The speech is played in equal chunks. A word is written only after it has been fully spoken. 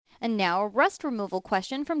And now a rust removal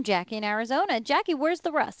question from Jackie in Arizona. Jackie, where's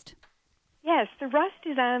the rust? Yes, the rust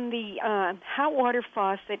is on the hot water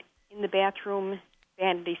faucet in the bathroom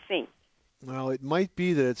vanity sink. Well, it might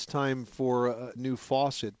be that it's time for a new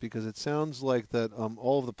faucet because it sounds like that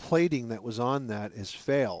all of the plating that was on that has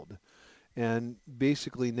failed. And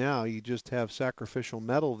basically now you just have sacrificial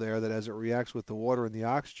metal there that as it reacts with the water and the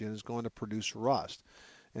oxygen is going to produce rust.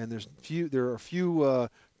 And there are a few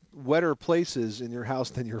wetter places in your house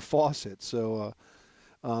than your faucet. So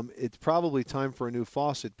it's probably time for a new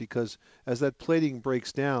faucet because as that plating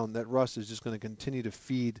breaks down, that rust is just going to continue to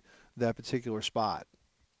feed that particular spot.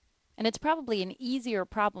 And it's probably an easier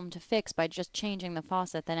problem to fix by just changing the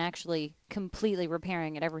faucet than actually completely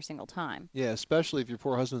repairing it every single time. Yeah, especially if your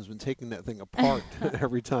poor husband's been taking that thing apart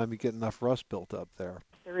every time you get enough rust built up there.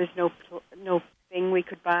 There is no thing we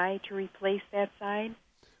could buy to replace that side?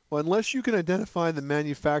 Well, unless you can identify the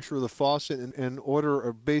manufacturer of the faucet and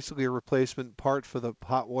order basically a replacement part for the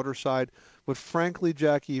hot water side. But frankly,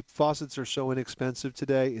 Jackie, faucets are so inexpensive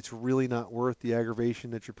today, it's really not worth the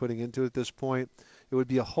aggravation that you're putting into it at this point. It would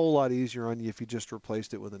be a whole lot easier on you if you just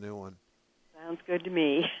replaced it with a new one. Sounds good to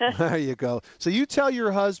me. There you go. So you tell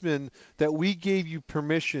your husband that we gave you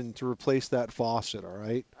permission to replace that faucet, all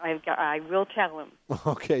right? I will tell him.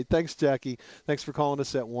 Okay, thanks, Jackie. Thanks for calling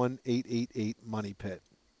us at 1-888-MONEY-PIT.